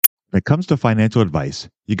When it comes to financial advice,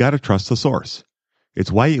 you got to trust the source. It's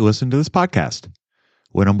why you listen to this podcast.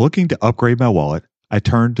 When I'm looking to upgrade my wallet, I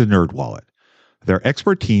turn to NerdWallet. Their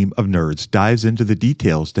expert team of nerds dives into the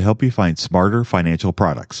details to help you find smarter financial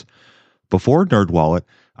products. Before NerdWallet,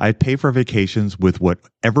 I'd pay for vacations with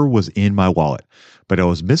whatever was in my wallet, but I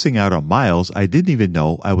was missing out on miles I didn't even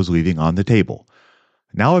know I was leaving on the table.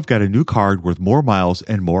 Now I've got a new card with more miles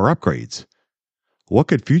and more upgrades. What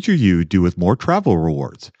could future you do with more travel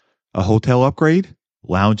rewards? A hotel upgrade?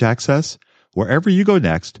 Lounge access? Wherever you go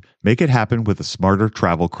next, make it happen with a smarter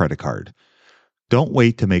travel credit card. Don't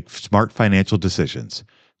wait to make smart financial decisions.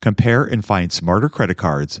 Compare and find smarter credit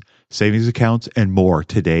cards, savings accounts, and more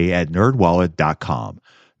today at nerdwallet.com.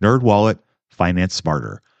 NerdWallet, finance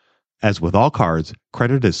smarter. As with all cards,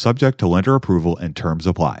 credit is subject to lender approval and terms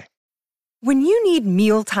apply. When you need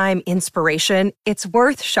mealtime inspiration, it's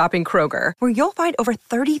worth shopping Kroger, where you'll find over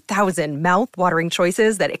 30,000 mouth-watering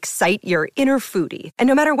choices that excite your inner foodie. And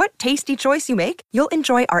no matter what tasty choice you make, you'll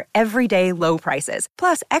enjoy our everyday low prices,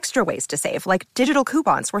 plus extra ways to save, like digital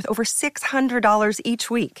coupons worth over $600 each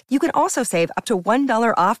week. You can also save up to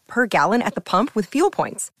 $1 off per gallon at the pump with fuel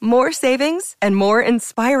points. More savings and more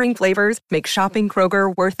inspiring flavors make shopping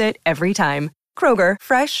Kroger worth it every time. Kroger,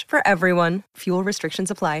 fresh for everyone. Fuel restrictions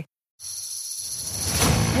apply.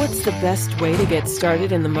 What's the best way to get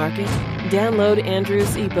started in the market? Download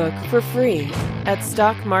Andrew's ebook for free at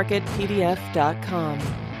stockmarketpdf.com.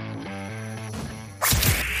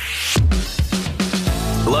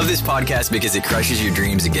 Love this podcast because it crushes your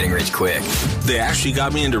dreams of getting rich quick. They actually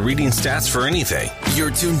got me into reading stats for anything.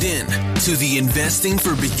 You're tuned in to the Investing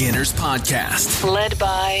for Beginners podcast. Led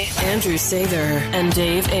by Andrew Sather and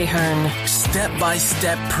Dave Ahern.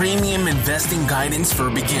 Step-by-step premium investing guidance for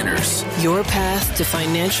beginners. Your path to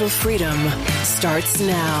financial freedom starts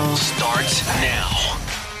now. Starts now.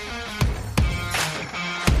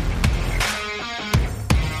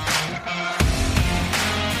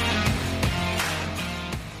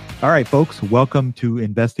 All right, folks, welcome to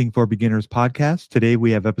Investing for Beginners podcast. Today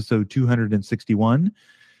we have episode 261.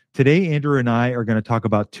 Today, Andrew and I are going to talk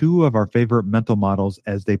about two of our favorite mental models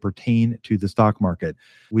as they pertain to the stock market.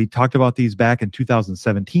 We talked about these back in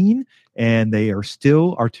 2017, and they are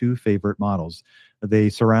still our two favorite models.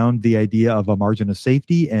 They surround the idea of a margin of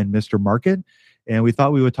safety and Mr. Market. And we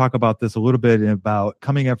thought we would talk about this a little bit about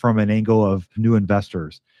coming up from an angle of new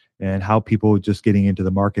investors and how people just getting into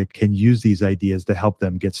the market can use these ideas to help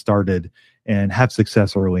them get started and have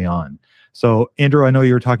success early on. So, Andrew, I know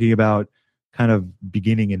you were talking about kind of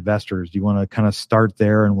beginning investors. Do you want to kind of start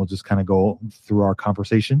there and we'll just kind of go through our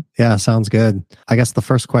conversation? Yeah, sounds good. I guess the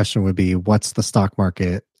first question would be, what's the stock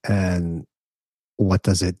market and what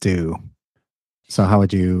does it do? So how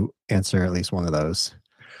would you answer at least one of those?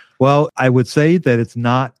 Well, I would say that it's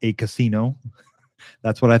not a casino.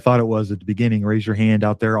 That's what I thought it was at the beginning. Raise your hand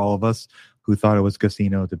out there, all of us who thought it was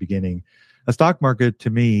casino at the beginning. A stock market to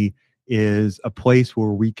me is a place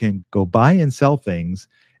where we can go buy and sell things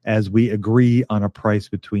as we agree on a price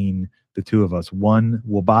between the two of us. One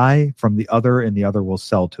will buy from the other and the other will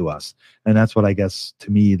sell to us. And that's what I guess,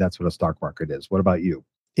 to me, that's what a stock market is. What about you?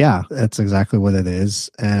 Yeah, that's exactly what it is.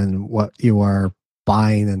 And what you are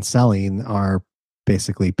buying and selling are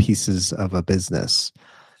basically pieces of a business.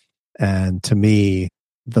 And to me,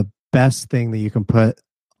 the best thing that you can put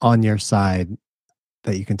on your side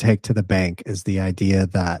that you can take to the bank is the idea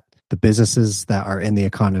that the businesses that are in the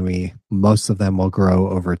economy, most of them will grow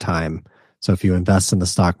over time. So if you invest in the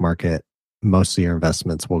stock market, most of your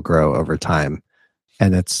investments will grow over time.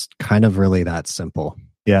 And it's kind of really that simple.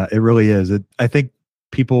 Yeah, it really is. I think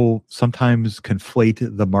people sometimes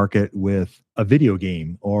conflate the market with a video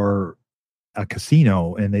game or a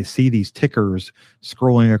casino, and they see these tickers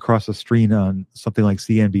scrolling across the screen on something like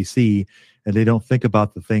CNBC, and they don't think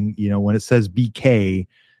about the thing, when it says BK,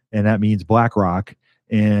 and that means BlackRock,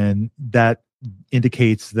 and that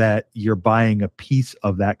indicates that you're buying a piece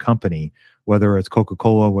of that company, whether it's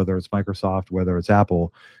Coca-Cola, whether it's Microsoft, whether it's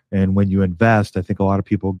Apple. And when you invest, I think a lot of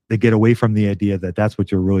people, they get away from the idea that that's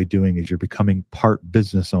what you're really doing, is you're becoming part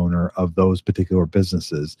business owner of those particular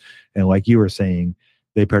businesses. And like you were saying,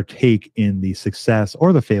 they partake in the success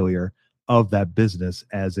or the failure of that business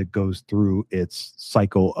as it goes through its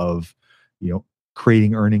cycle of,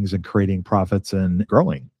 creating earnings and creating profits and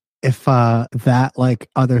growing. If that, like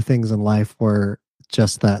other things in life, were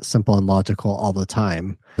just that simple and logical all the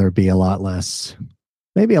time, there'd be maybe a lot less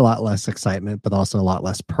excitement, but also a lot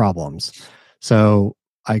less problems. So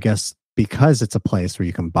I guess because it's a place where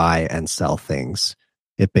you can buy and sell things,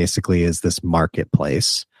 it basically is this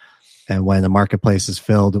marketplace. And when a marketplace is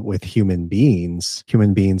filled with human beings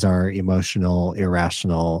are emotional,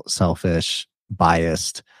 irrational, selfish,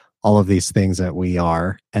 biased, all of these things that we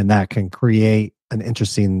are, and that can create an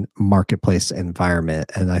interesting marketplace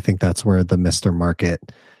environment. And I think that's where the Mr.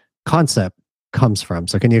 Market concept comes from.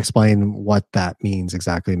 So can you explain what that means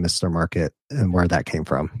exactly, Mr. Market, and where that came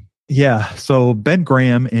from? Yeah. So Ben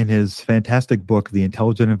Graham, in his fantastic book, The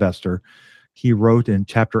Intelligent Investor, he wrote in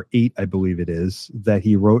chapter 8, I believe it is, that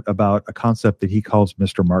he wrote about a concept that he calls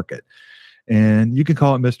Mr. Market. And you can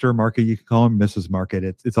call it Mr. Market, you can call him Mrs. Market.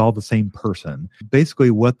 It's all the same person.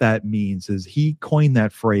 Basically, what that means is he coined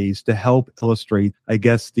that phrase to help illustrate, I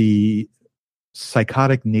guess, the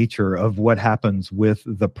psychotic nature of what happens with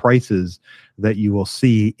the prices that you will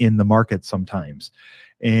see in the market sometimes.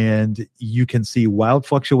 And you can see wild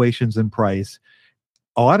fluctuations in price,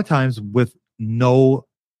 a lot of times with no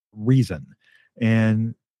reason.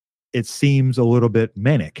 And it seems a little bit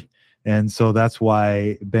manic. And so that's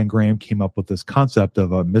why Ben Graham came up with this concept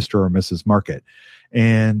of a Mr. or Mrs. Market.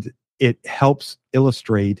 And it helps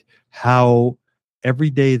illustrate how every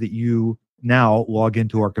day that you now log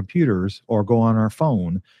into our computers or go on our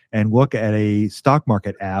phone and look at a stock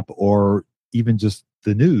market app or even just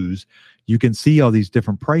the news, you can see all these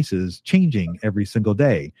different prices changing every single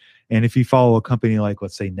day. And if you follow a company like,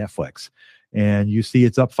 let's say, Netflix, and you see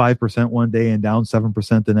it's up 5% one day and down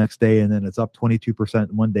 7% the next day, and then it's up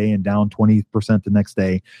 22% one day and down 20% the next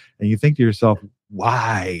day, and you think to yourself,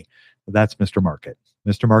 why? Well, that's Mr. Market.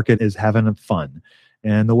 Mr. Market is having fun.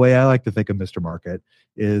 And the way I like to think of Mr. Market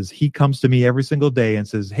is he comes to me every single day and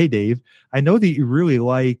says, hey, Dave, I know that you really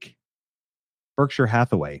like Berkshire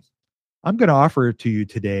Hathaway. I'm going to offer it to you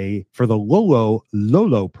today for the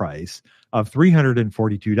low price of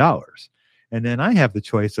 $342. And then I have the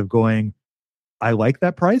choice of going, I like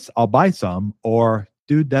that price, I'll buy some, or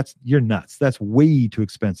dude, you're nuts. That's way too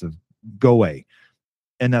expensive. Go away.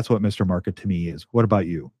 And that's what Mr. Market to me is. What about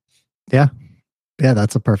you? Yeah. Yeah,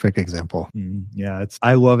 that's a perfect example. Yeah,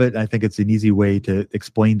 I love it. I think it's an easy way to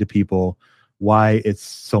explain to people why it's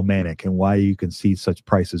so manic and why you can see such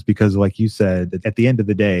prices. Because like you said, at the end of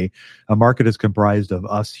the day, a market is comprised of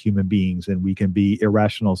us human beings, and we can be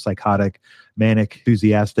irrational, psychotic, manic,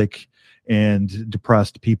 enthusiastic, and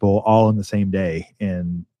depressed people all in the same day.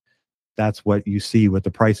 And that's what you see with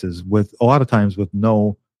the prices, with a lot of times with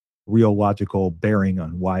no real logical bearing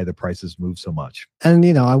on why the prices move so much. And,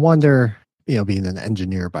 I wonder, being an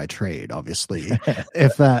engineer by trade, obviously,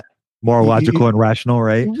 if that more logical and rational,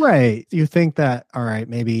 right? Right. You think that, all right,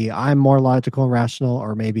 maybe I'm more logical and rational,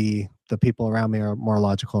 or maybe the people around me are more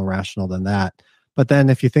logical and rational than that. But then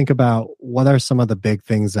if you think about what are some of the big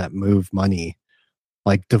things that move money,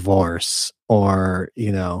 like divorce or,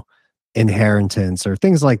 inheritance or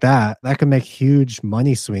things like that, that can make huge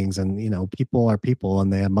money swings. And, people are people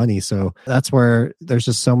and they have money. So that's where there's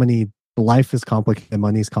just so many. Life is complicated,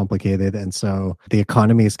 money's complicated, and so the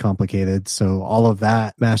economy is complicated. So all of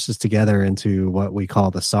that mashes together into what we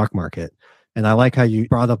call the stock market. And I like how you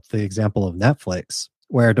brought up the example of Netflix,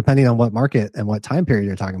 where depending on what market and what time period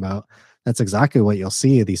you're talking about, that's exactly what you'll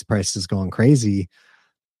see, these prices going crazy.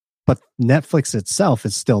 But Netflix itself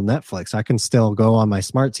is still Netflix. I can still go on my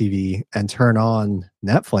smart TV and turn on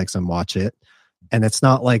Netflix and watch it. And it's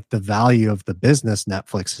not like the value of the business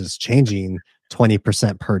Netflix is changing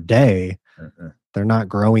 20% per day. They're not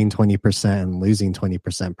growing 20% and losing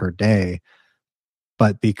 20% per day.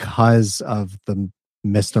 But because of the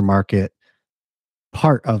Mr. Market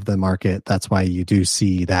part of the market, that's why you do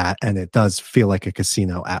see that. And it does feel like a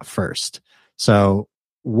casino at first. So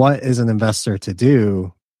what is an investor to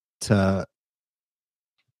do to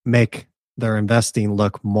make their investing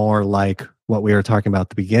look more like what we were talking about at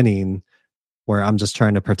the beginning, where I'm just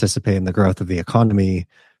trying to participate in the growth of the economy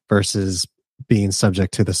versus being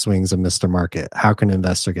subject to the swings of Mr. Market? How can an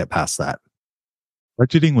investor get past that?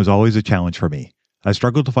 Budgeting was always a challenge for me. I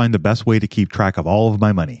struggled to find the best way to keep track of all of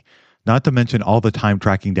my money, not to mention all the time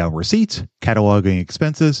tracking down receipts, cataloging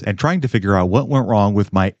expenses, and trying to figure out what went wrong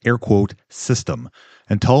with my air quote system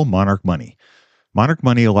until Monarch Money. Monarch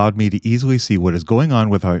Money allowed me to easily see what is going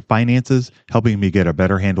on with my finances, helping me get a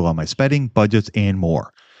better handle on my spending, budgets, and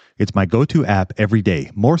more. It's my go-to app every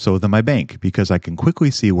day, more so than my bank, because I can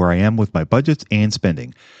quickly see where I am with my budgets and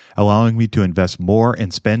spending, allowing me to invest more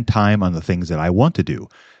and spend time on the things that I want to do.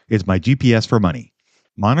 It's my GPS for money.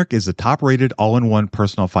 Monarch is the top-rated all-in-one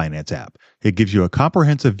personal finance app. It gives you a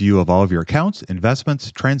comprehensive view of all of your accounts,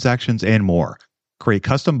 investments, transactions, and more. Create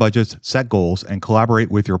custom budgets, set goals, and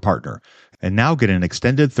collaborate with your partner. And now get an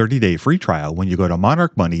extended 30-day free trial when you go to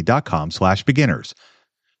monarchmoney.com/beginners.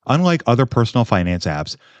 Unlike other personal finance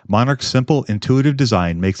apps, Monarch's simple, intuitive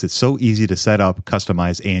design makes it so easy to set up,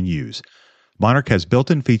 customize, and use. Monarch has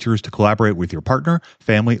built-in features to collaborate with your partner,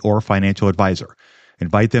 family, or financial advisor.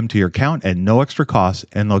 Invite them to your account at no extra cost,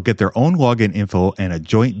 and they'll get their own login info and a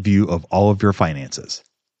joint view of all of your finances.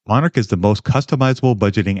 Monarch is the most customizable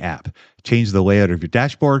budgeting app. Change the layout of your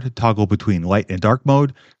dashboard, toggle between light and dark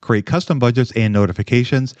mode, create custom budgets and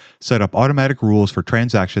notifications, set up automatic rules for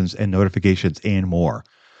transactions and notifications, and more.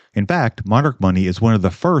 In fact, Monarch Money is one of the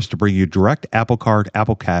first to bring you direct Apple Card,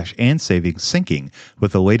 Apple Cash, and savings syncing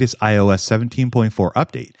with the latest iOS 17.4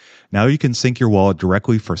 update. Now you can sync your wallet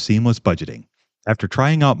directly for seamless budgeting. After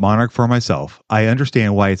trying out Monarch for myself, I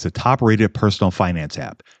understand why it's a top-rated personal finance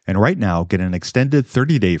app. And right now, get an extended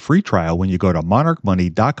 30-day free trial when you go to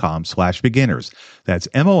monarchmoney.com/beginners. That's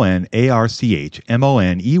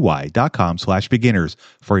monarchmoney.com/beginners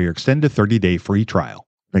for your extended 30-day free trial.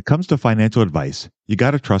 When it comes to financial advice, you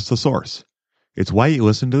got to trust the source. It's why you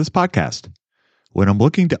listen to this podcast. When I'm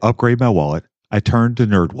looking to upgrade my wallet, I turn to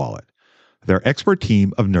NerdWallet. Their expert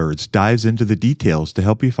team of nerds dives into the details to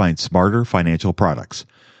help you find smarter financial products.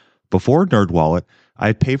 Before NerdWallet,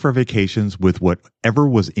 I'd pay for vacations with whatever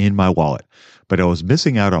was in my wallet, but I was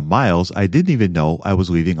missing out on miles I didn't even know I was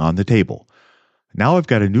leaving on the table. Now I've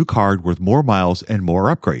got a new card with more miles and more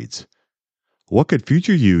upgrades. What could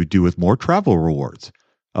future you do with more travel rewards?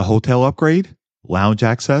 A hotel upgrade? Lounge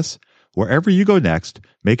access? Wherever you go next,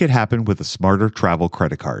 make it happen with a smarter travel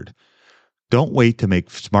credit card. Don't wait to make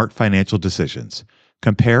smart financial decisions.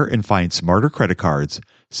 Compare and find smarter credit cards,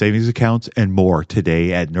 savings accounts, and more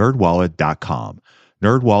today at nerdwallet.com.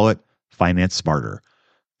 NerdWallet, finance smarter.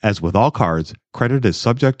 As with all cards, credit is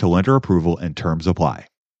subject to lender approval and terms apply.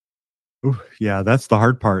 Ooh, yeah, that's the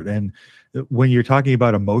hard part. And when you're talking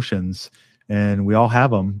about emotions, and we all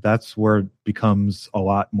have them, that's where it becomes a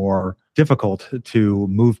lot more difficult to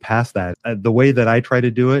move past that. The way that I try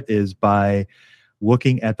to do it is by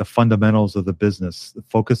looking at the fundamentals of the business,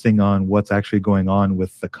 focusing on what's actually going on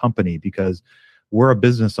with the company, because we're a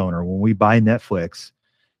business owner. When we buy Netflix,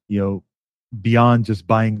 beyond just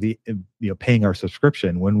buying paying our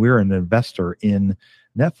subscription, when we're an investor in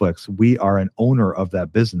Netflix, we are an owner of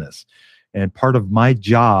that business. And part of my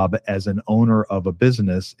job as an owner of a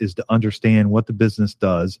business is to understand what the business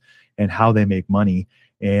does and how they make money,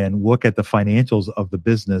 and look at the financials of the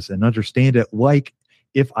business and understand it like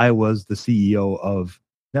if I was the CEO of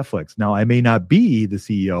Netflix. Now, I may not be the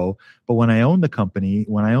CEO, but when I own the company,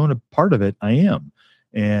 when I own a part of it, I am.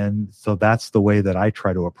 And so that's the way that I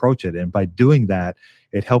try to approach it. And by doing that,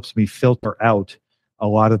 it helps me filter out a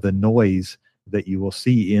lot of the noise that you will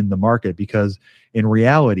see in the market, because in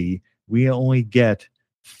reality, we only get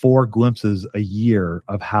 4 glimpses a year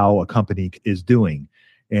of how a company is doing.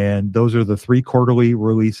 And those are the 3 quarterly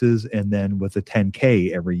releases, and then with a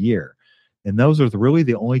 10K every year. And those are really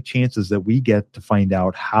the only chances that we get to find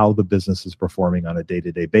out how the business is performing on a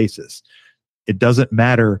day-to-day basis. It doesn't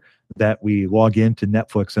matter that we log into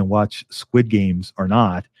Netflix and watch Squid Games or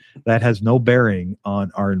not. That has no bearing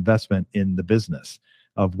on our investment in the business,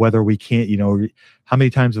 of whether we can't, how many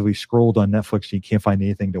times have we scrolled on Netflix and you can't find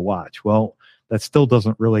anything to watch? Well, that still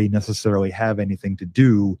doesn't really necessarily have anything to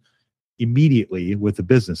do immediately with the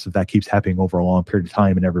business. If that keeps happening over a long period of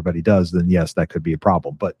time and everybody does, then yes, that could be a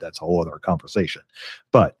problem, but that's a whole other conversation.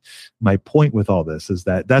 But my point with all this is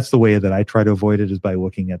that that's the way that I try to avoid it, is by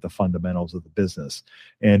looking at the fundamentals of the business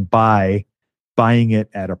and by buying it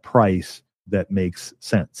at a price that makes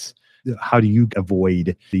sense. How do you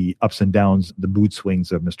avoid the ups and downs, the mood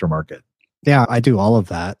swings of Mr. Market? Yeah, I do all of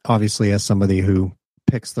that. Obviously, as somebody who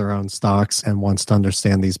picks their own stocks and wants to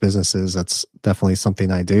understand these businesses, that's definitely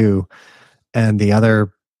something I do. And the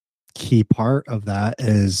other key part of that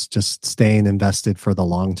is just staying invested for the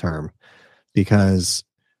long term. Because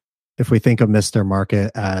if we think of Mr.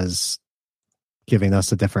 Market as giving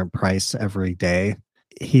us a different price every day,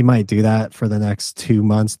 he might do that for the next 2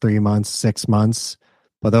 months, 3 months, 6 months.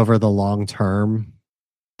 But over the long term,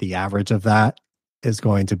 the average of that is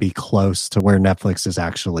going to be close to where Netflix is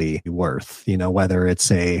actually worth, whether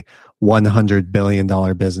it's a $100 billion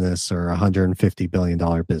business or a $150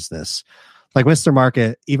 billion business. Like Mr.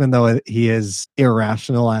 Market, even though he is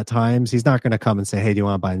irrational at times, he's not going to come and say, hey, do you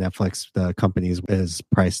want to buy Netflix? The company is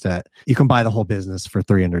priced at, you can buy the whole business for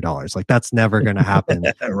 $300. Like, that's never going to happen.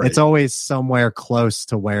 Right. It's always somewhere close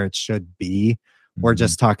to where it should be. We're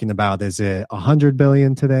just talking about, is it 100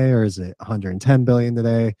 billion today or is it 110 billion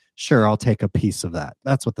today? Sure, I'll take a piece of that.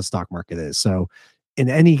 That's what the stock market is. So in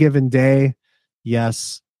any given day,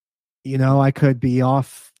 yes, I could be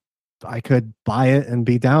off. I could buy it and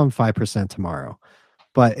be down 5% tomorrow.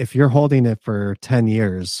 But if you're holding it for 10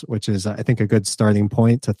 years, which is, I think, a good starting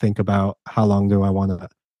point to think about how long do I want to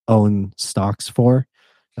own stocks for?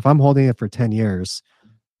 If I'm holding it for 10 years,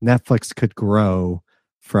 Netflix could grow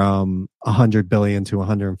from 100 billion to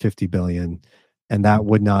 150 billion. And that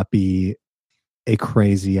would not be a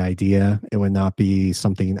crazy idea. It would not be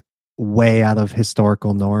something way out of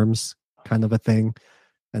historical norms kind of a thing.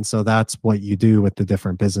 And so that's what you do with the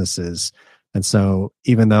different businesses. And so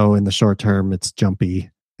even though in the short term it's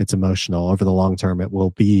jumpy, it's emotional, over the long term it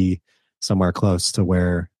will be somewhere close to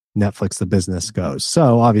where Netflix, the business, goes.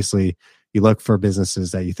 So obviously you look for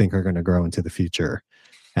businesses that you think are going to grow into the future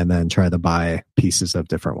and then try to buy pieces of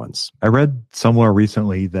different ones. I read somewhere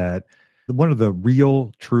recently that one of the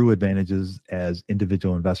real true advantages as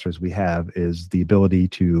individual investors we have is the ability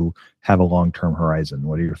to have a long-term horizon.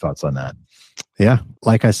 What are your thoughts on that? Yeah.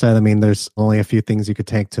 Like I said, I mean, there's only a few things you could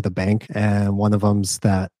take to the bank, and one of them's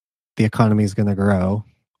that the economy is going to grow.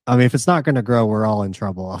 I mean, if it's not going to grow, we're all in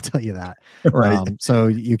trouble. I'll tell you that. Right. So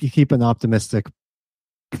you keep an optimistic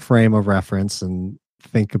frame of reference and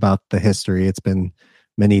think about the history. It's been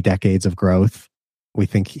many decades of growth. We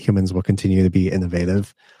think humans will continue to be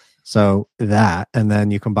innovative. So that, and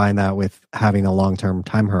then you combine that with having a long-term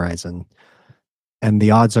time horizon, and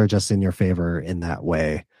the odds are just in your favor in that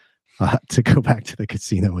way. To go back to the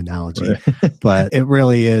casino analogy, right. But it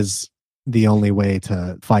really is the only way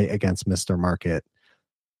to fight against Mr. Market,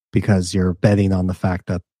 because you're betting on the fact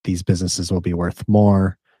that these businesses will be worth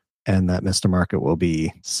more and that Mr. Market will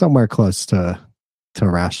be somewhere close to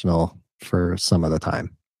rational for some of the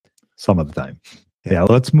time. Some of the time. Yeah,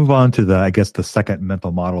 let's move on to the second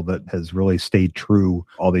mental model that has really stayed true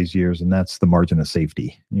all these years, and that's the margin of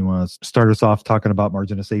safety. You want to start us off talking about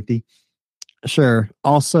margin of safety? Sure.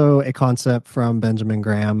 Also a concept from Benjamin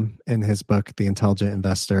Graham in his book, The Intelligent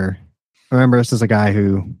Investor. Remember, this is a guy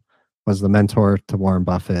who was the mentor to Warren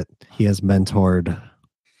Buffett. He has mentored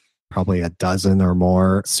probably a dozen or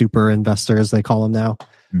more super investors, they call them now.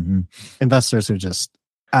 Mm-hmm. Investors who just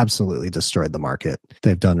absolutely destroyed the market.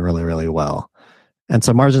 They've done really, really well. And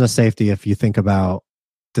so margin of safety, if you think about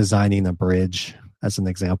designing a bridge as an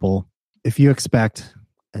example, if you expect,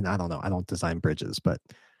 and I don't know, I don't design bridges, but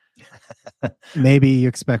maybe you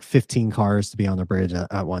expect 15 cars to be on the bridge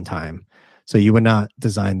at one time. So you would not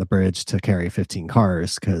design the bridge to carry 15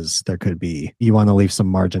 cars, because you want to leave some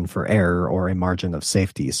margin for error or a margin of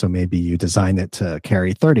safety. So maybe you design it to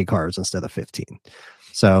carry 30 cars instead of 15.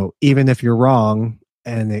 So even if you're wrong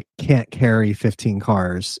and it can't carry 15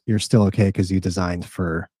 cars, you're still okay because you designed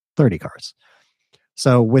for 30 cars.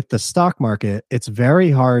 So with the stock market, it's very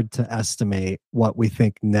hard to estimate what we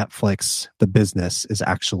think Netflix, the business, is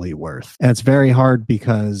actually worth. And it's very hard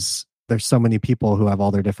because there's so many people who have all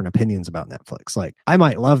their different opinions about Netflix. Like, I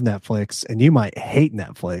might love Netflix and you might hate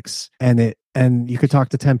Netflix, and you could talk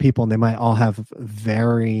to 10 people and they might all have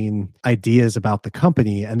varying ideas about the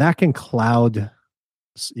company, and that can cloud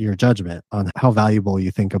your judgment on how valuable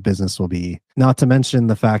you think a business will be. Not to mention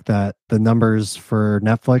the fact that the numbers for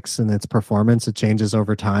Netflix and its performance, it changes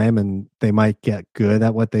over time, and they might get good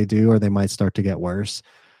at what they do or they might start to get worse.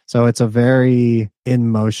 So it's a very in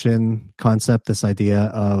motion concept, this idea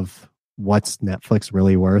of what's Netflix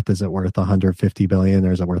really worth? Is it worth 150 billion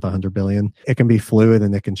or is it worth 100 billion? It can be fluid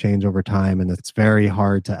and it can change over time, and it's very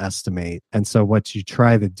hard to estimate. And so what you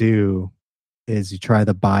try to do is you try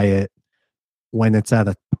to buy it when it's at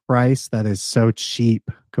a price that is so cheap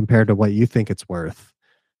compared to what you think it's worth,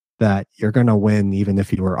 that you're going to win even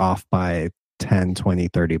if you were off by 10, 20,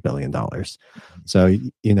 30 billion dollars. So,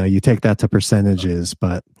 you take that to percentages,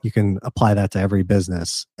 but you can apply that to every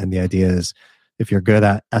business. And the idea is, if you're good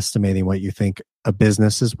at estimating what you think a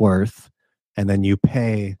business is worth, and then you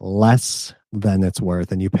pay less than it's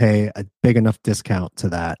worth, and you pay a big enough discount to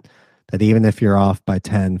that even if you're off by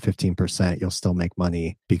 10, 15%, you'll still make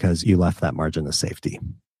money because you left that margin of safety.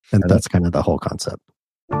 And that's kind of the whole concept.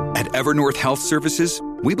 At Evernorth Health Services,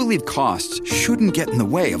 we believe costs shouldn't get in the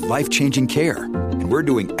way of life-changing care, and we're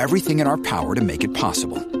doing everything in our power to make it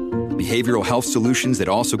possible. Behavioral health solutions that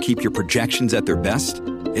also keep your projections at their best?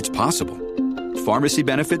 It's possible. Pharmacy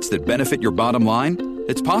benefits that benefit your bottom line?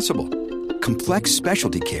 It's possible. Complex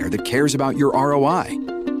specialty care that cares about your ROI?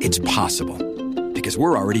 It's possible. Because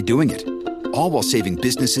we're already doing it. All while saving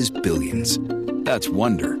businesses billions. That's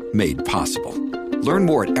Wonder made possible. Learn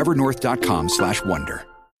more at evernorth.com/wonder.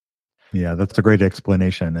 Yeah, that's a great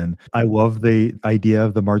explanation. And I love the idea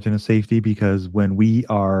of the margin of safety, because when we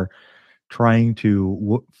are trying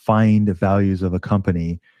to find the values of a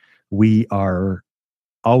company, we are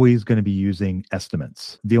always going to be using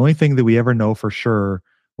estimates. The only thing that we ever know for sure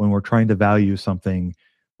when we're trying to value something,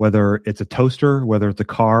 whether it's a toaster, whether it's a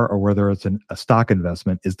car, or whether it's a stock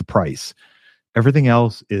investment, is the price. Everything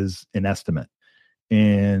else is an estimate.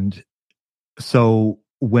 And so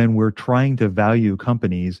when we're trying to value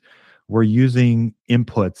companies, we're using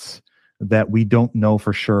inputs that we don't know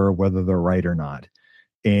for sure whether they're right or not.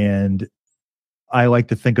 And I like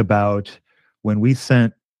to think about when we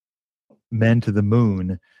sent men to the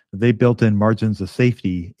moon, they built in margins of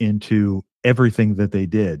safety into everything that they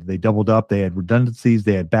did. They doubled up, they had redundancies,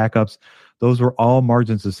 they had backups. Those were all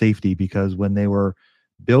margins of safety because when they were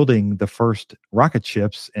building the first rocket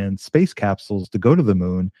ships and space capsules to go to the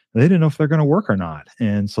moon, they didn't know if they're going to work or not.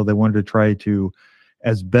 And so they wanted to try to,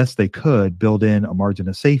 as best they could, build in a margin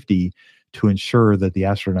of safety to ensure that the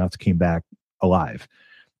astronauts came back alive.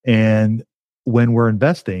 And when we're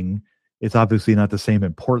investing, it's obviously not the same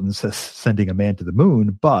importance as sending a man to the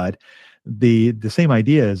moon, but the same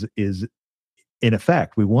idea is in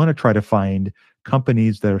effect. We want to try to find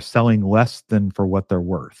companies that are selling less than for what they're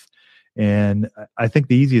worth. And I think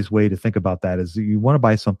the easiest way to think about that is you want to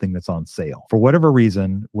buy something that's on sale. For whatever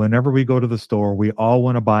reason, whenever we go to the store, we all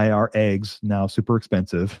want to buy our eggs, now super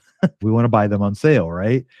expensive. We want to buy them on sale,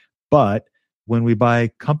 right? But when we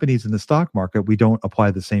buy companies in the stock market, we don't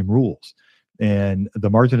apply the same rules. And the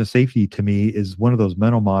margin of safety to me is one of those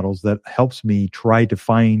mental models that helps me try to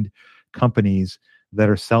find companies that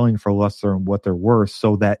are selling for less than what they're worth,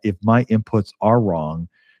 so that if my inputs are wrong,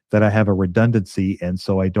 that I have a redundancy, and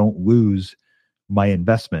so I don't lose my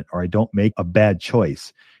investment or I don't make a bad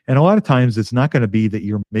choice. And a lot of times it's not going to be that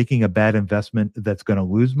you're making a bad investment that's going to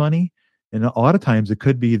lose money. And a lot of times it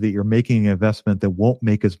could be that you're making an investment that won't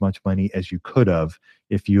make as much money as you could have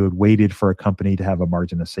if you had waited for a company to have a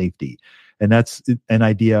margin of safety. And that's an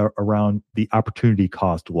idea around the opportunity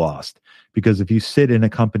cost lost. Because if you sit in a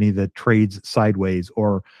company that trades sideways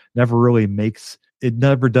or it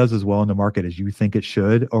never does as well in the market as you think it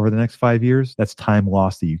should over the next 5 years, that's time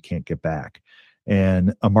lost that you can't get back.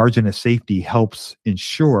 And a margin of safety helps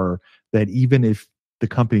ensure that even if the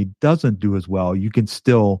company doesn't do as well, you can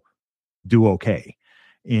still do okay.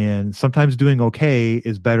 And sometimes doing okay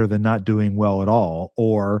is better than not doing well at all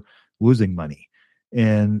or losing money.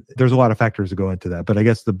 And there's a lot of factors that go into that. But I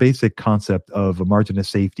guess the basic concept of a margin of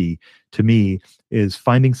safety to me is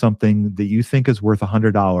finding something that you think is worth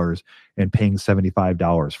 $100 and paying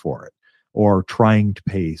 $75 for it, or trying to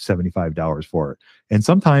pay $75 for it. And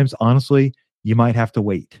sometimes, honestly, you might have to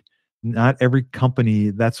wait. Not every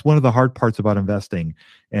company, that's one of the hard parts about investing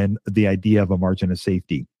and the idea of a margin of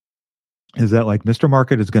safety, is that like Mr.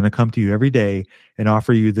 Market is going to come to you every day and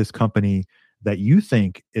offer you this company that you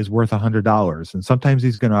think is worth $100. And sometimes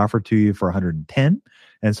he's going to offer to you for 110,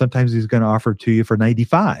 and sometimes he's going to offer to you for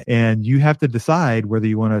 95. And you have to decide whether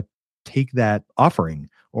you want to take that offering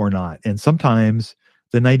or not. And sometimes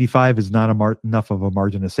the 95 is not enough of a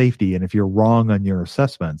margin of safety. And if you're wrong on your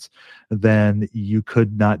assessments, then you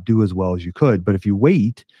could not do as well as you could. But if you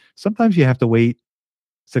wait, sometimes you have to wait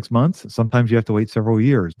 6 months. Sometimes you have to wait several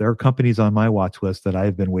years. There are companies on my watch list that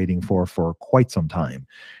I've been waiting for quite some time.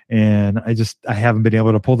 And I haven't been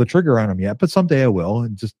able to pull the trigger on them yet, but someday I will.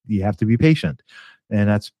 And you have to be patient. And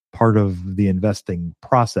that's part of the investing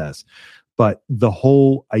process. But the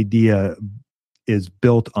whole idea is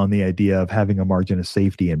built on the idea of having a margin of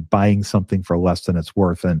safety and buying something for less than it's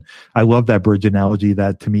worth. And I love that bridge analogy.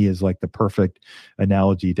 That to me is like the perfect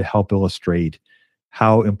analogy to help illustrate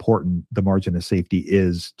how important the margin of safety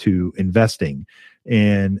is to investing.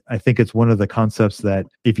 And I think it's one of the concepts that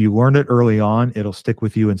if you learn it early on, it'll stick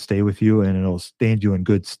with you and stay with you, and it'll stand you in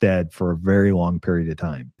good stead for a very long period of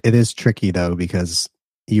time. It is tricky though, because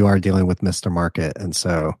you are dealing with Mr. Market. And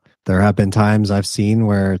so there have been times I've seen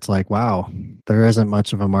where it's like, wow, there isn't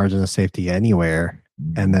much of a margin of safety anywhere.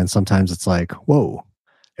 And then sometimes it's like, whoa,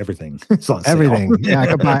 everything. Everything. Yeah,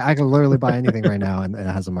 I could literally buy anything right now, and it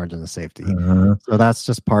has a margin of safety. So that's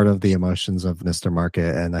just part of the emotions of Mr.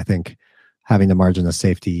 Market. And I think having the margin of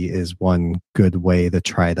safety is one good way to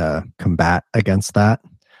try to combat against that.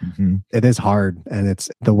 Mm-hmm. It is hard, and it's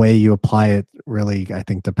the way you apply it really, I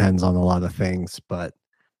think, depends on a lot of things. But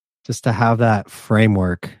just to have that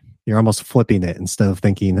framework, you're almost flipping it. Instead of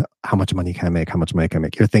thinking, how much money can I make? How much money can I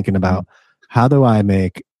make? You're thinking about, how do I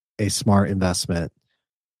make a smart investment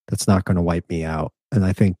that's not going to wipe me out? And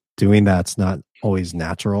I think doing that's not always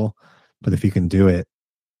natural, but if you can do it,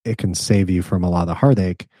 it can save you from a lot of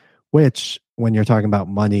heartache, which when you're talking about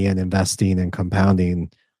money and investing and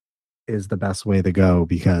compounding is the best way to go,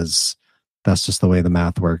 because that's just the way the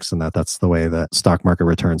math works, and that's the way that stock market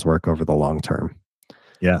returns work over the long term.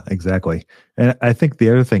 Yeah, exactly. And I think the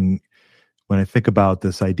other thing, when I think about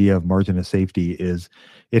this idea of margin of safety, is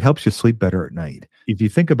it helps you sleep better at night. If you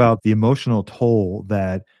think about the emotional toll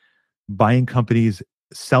that buying companies,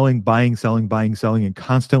 buying, selling, and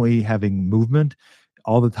constantly having movement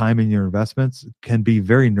all the time in your investments can be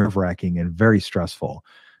very nerve-wracking and very stressful.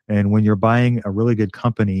 And when you're buying a really good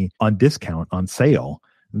company on discount, on sale,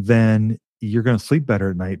 then you're going to sleep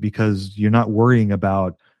better at night because you're not worrying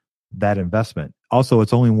about that investment. also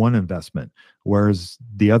it's only one investment. Whereas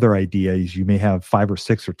the other idea is you may have 5 or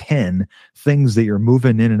 6 or 10 things that you're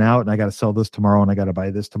moving in and out, and I got to sell this tomorrow and I got to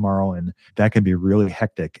buy this tomorrow. And that can be really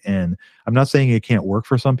hectic. And I'm not saying it can't work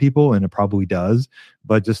for some people, and it probably does,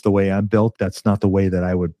 but just the way I'm built, that's not the way that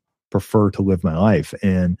I would prefer to live my life.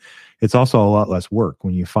 And it's also a lot less work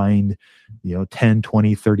when you find, 10,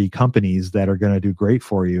 20, 30 companies that are going to do great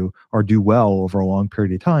for you or do well over a long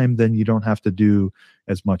period of time, then you don't have to do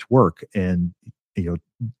as much work and,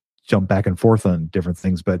 jump back and forth on different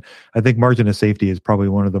things. But I think margin of safety is probably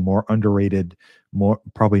one of the more underrated,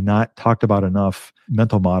 probably not talked about enough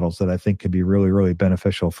mental models that I think can be really, really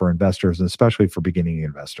beneficial for investors, and especially for beginning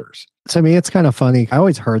investors. To me, it's kind of funny. I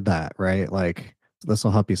always heard that, right? Like, this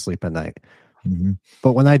will help you sleep at night. Mm-hmm.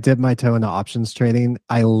 But when I dipped my toe into options trading,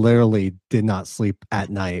 I literally did not sleep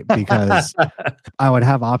at night because I would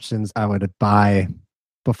have options. I would buy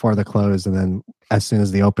before the close, and then as soon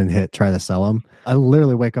as the open hit, try to sell them. I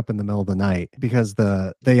literally wake up in the middle of the night because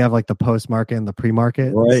they have like the post market and the pre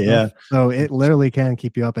market, right? Yeah, so it literally can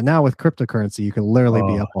keep you up. And now with cryptocurrency, you can literally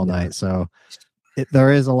be up all night. So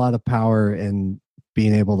there is a lot of power in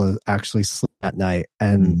being able to actually sleep at night.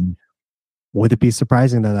 And would it be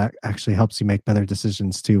surprising that actually helps you make better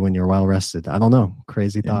decisions too when you're well rested? I don't know.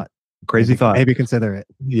 Crazy thought. Maybe consider it.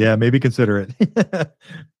 Yeah, maybe consider it.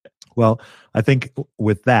 Well, I think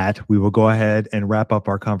with that, we will go ahead and wrap up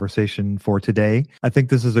our conversation for today. I think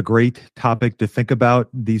this is a great topic to think about,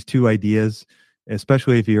 these two ideas,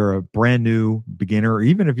 especially if you're a brand new beginner, or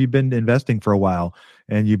even if you've been investing for a while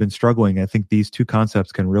and you've been struggling. I think these two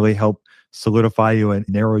concepts can really help solidify you and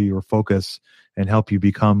narrow your focus and help you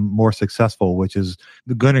become more successful, which is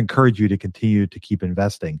going to encourage you to continue to keep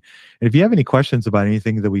investing. And if you have any questions about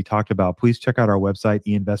anything that we talked about, please check out our website,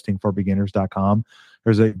 einvestingforbeginners.com.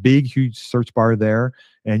 There's a big, huge search bar there,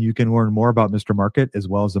 and you can learn more about Mr. Market, as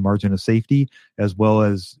well as the margin of safety, as well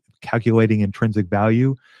as calculating intrinsic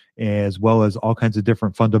value, as well as all kinds of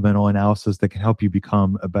different fundamental analysis that can help you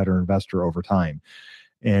become a better investor over time.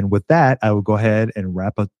 And with that, I will go ahead and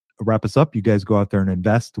wrap us up. You guys go out there and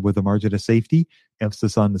invest with a margin of safety,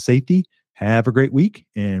 emphasis on the safety. Have a great week,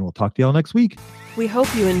 and we'll talk to y'all next week. We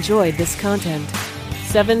hope you enjoyed this content.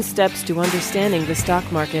 7 Steps to Understanding the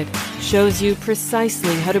Stock Market shows you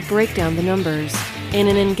precisely how to break down the numbers in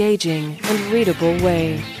an engaging and readable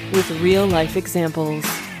way with real-life examples.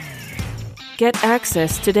 Get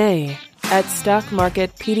access today at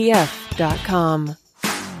stockmarketpdf.com.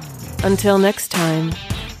 Until next time,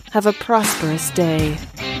 have a prosperous day.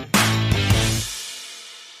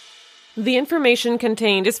 The information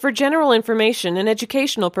contained is for general information and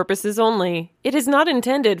educational purposes only. It is not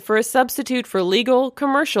intended for a substitute for legal,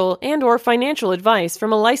 commercial, and/or financial advice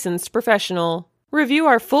from a licensed professional. Review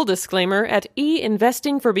our full disclaimer at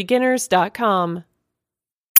einvestingforbeginners.com.